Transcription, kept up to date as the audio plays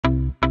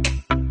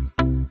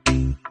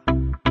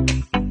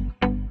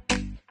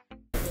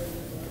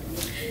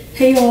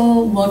Hey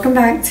y'all, welcome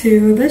back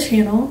to the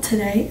channel.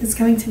 Today is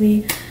going to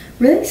be a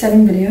really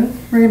exciting video.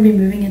 We're going to be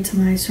moving into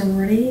my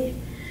sorority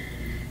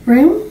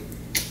room.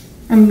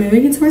 I'm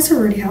moving into my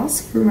sorority house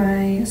for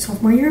my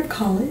sophomore year of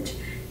college,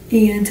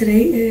 and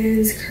today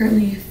is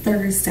currently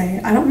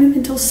Thursday. I don't move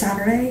until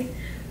Saturday,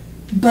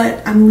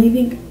 but I'm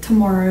leaving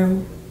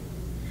tomorrow,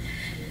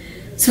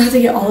 so I have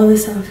to get all of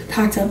this stuff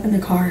packed up in the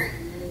car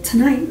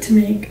tonight to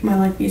make my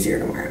life easier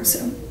tomorrow.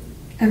 So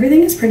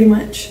everything is pretty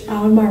much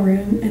out of my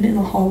room and in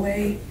the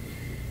hallway,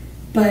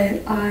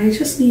 but I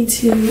just need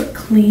to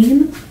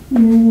clean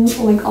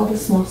like all the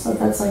small stuff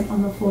that's like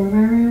on the floor of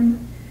my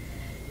room.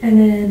 And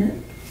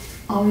then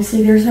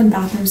obviously there's some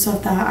bathroom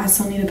stuff that I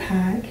still need to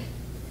pack.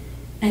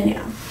 And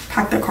yeah,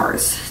 pack the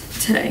cars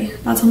today.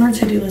 That's on our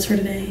to-do list for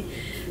today,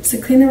 is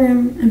to clean the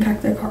room and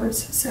pack the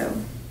cars. So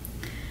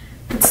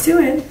let's do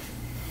it.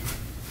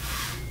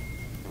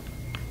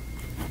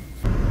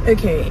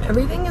 Okay,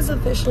 everything is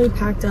officially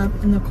packed up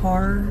in the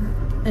car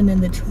and in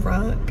the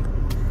truck.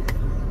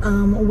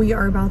 We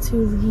are about to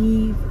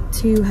leave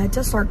to head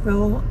to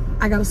Starkville.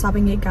 I gotta stop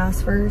and get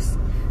gas first.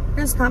 We're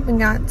gonna stop and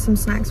get some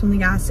snacks from the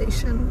gas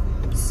station.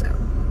 So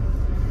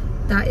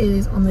that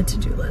is on the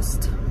to-do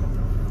list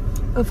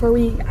before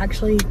we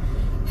actually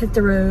hit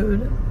the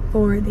road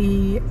for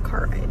the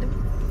car ride.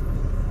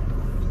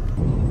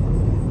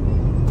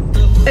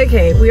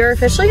 Okay, we are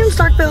officially in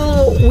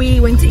Starkville. We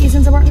went to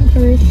Easton's apartment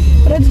first,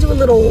 but I had to do a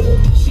little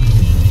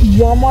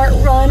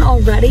Walmart run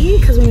already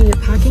because we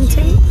needed packing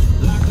tape.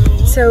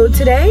 So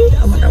today,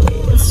 oh my god,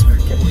 wait, it's dark.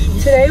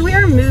 Today we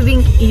are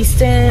moving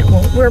Easton,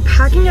 well, we're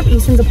packing up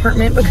Easton's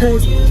apartment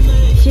because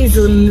he's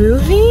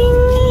moving.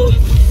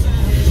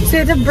 So we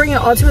have to bring it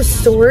all to a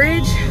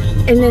storage,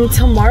 and then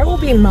tomorrow will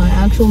be my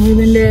actual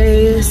moving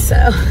day. So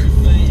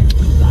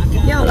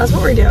yeah, that's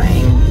what we're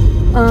doing.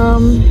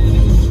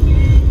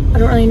 I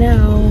don't really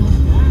know.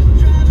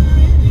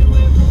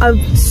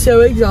 I'm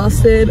so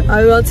exhausted.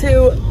 I'm about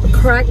to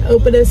crack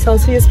open a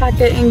Celsius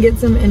packet and get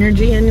some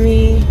energy in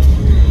me,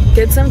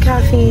 get some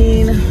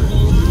caffeine.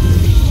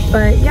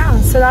 But yeah,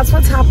 so that's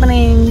what's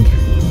happening.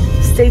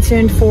 Stay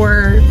tuned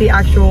for the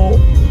actual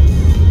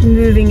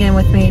moving in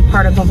with me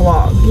part of the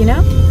vlog, you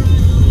know?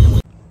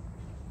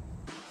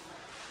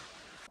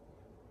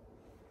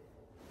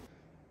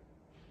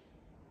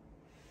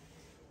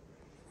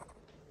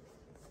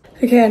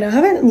 Okay, I know I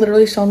haven't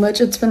literally shown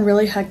much. It's been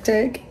really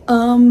hectic.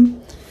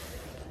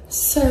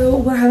 So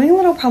we're having a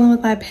little problem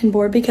with my pin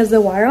board because the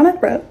wire on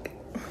it broke,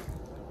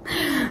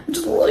 which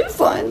is really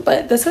fun,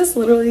 but this is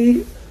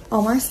literally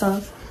all my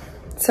stuff.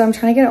 So I'm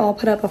trying to get it all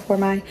put up before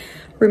my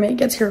roommate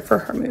gets here for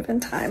her move-in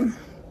time.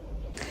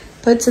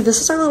 But so this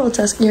is our little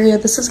desk area.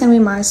 This is gonna be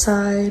my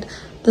side.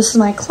 This is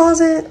my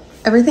closet,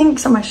 everything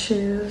except my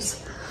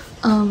shoes.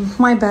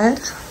 My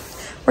bed.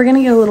 We're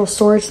gonna get a little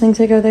storage thing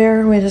to go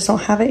there. We just don't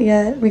have it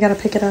yet. We gotta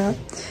pick it up.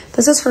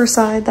 This is her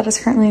side that is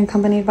currently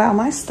accompanied by all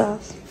my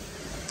stuff.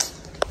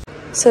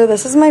 So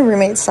this is my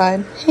roommate's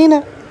side. Hey,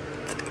 no.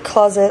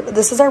 Closet.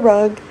 This is our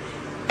rug.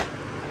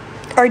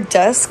 Our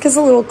desk is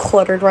a little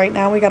cluttered right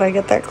now. We gotta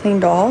get that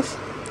cleaned off.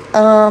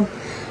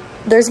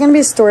 There's gonna be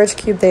a storage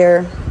cube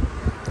there.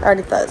 I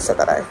already said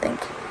that, I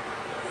think.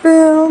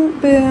 Boom,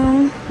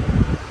 boom.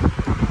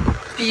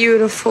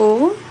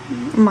 Beautiful.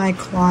 My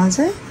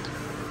closet.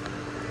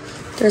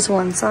 There's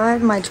one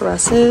side, my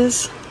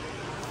dresses.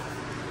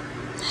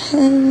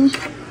 Hey.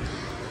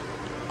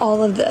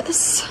 All of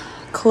this.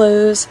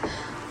 Clothes.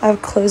 I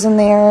have clothes in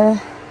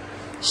there.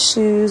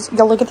 Shoes.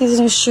 Y'all look at these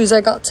new shoes I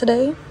got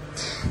today.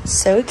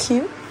 So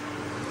cute.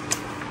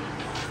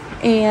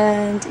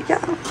 And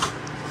yeah.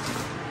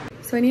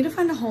 So I need to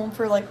find a home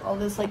for like all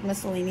this like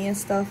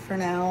miscellaneous stuff for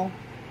now.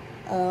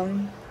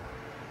 I'm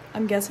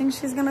guessing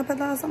she's gonna put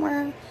that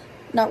somewhere.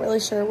 Not really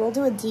sure. We'll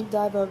do a deep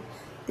dive of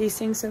these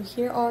things. So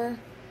here are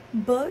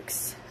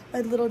books,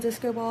 a little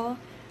disco ball,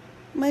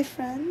 my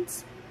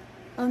friends.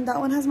 That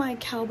one has my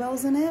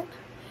cowbells in it.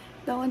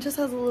 That one just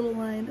has a little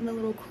line and a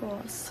little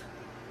cross.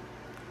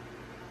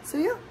 So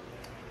yeah.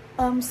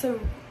 So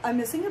I'm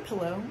missing a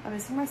pillow. I'm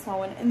missing my small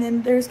one. And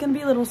then there's gonna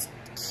be a little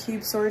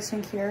cube storage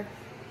thing here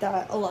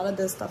that a lot of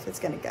this stuff is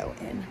gonna go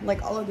in.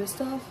 Like all of this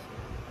stuff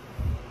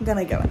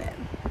gonna go in it.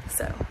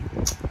 So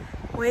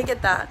when we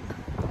get that,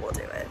 we'll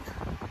do it.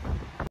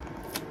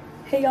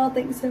 Hey y'all,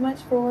 thanks so much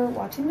for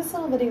watching this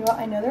little video.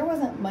 I know there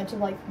wasn't much of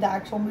like the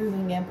actual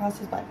moving in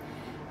process, but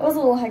it was a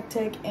little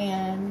hectic,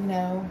 and you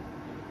know,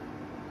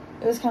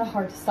 it was kind of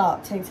hard to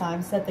stop, take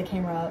time, set the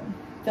camera up,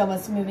 film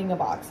us moving the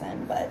box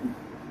in. But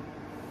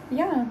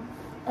yeah,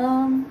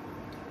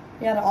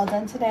 we got it all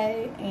done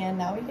today, and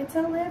now we get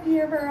to live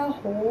here for a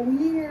whole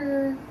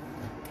year.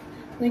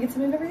 We get to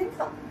move everything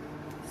up.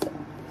 So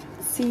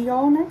see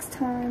y'all next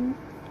time.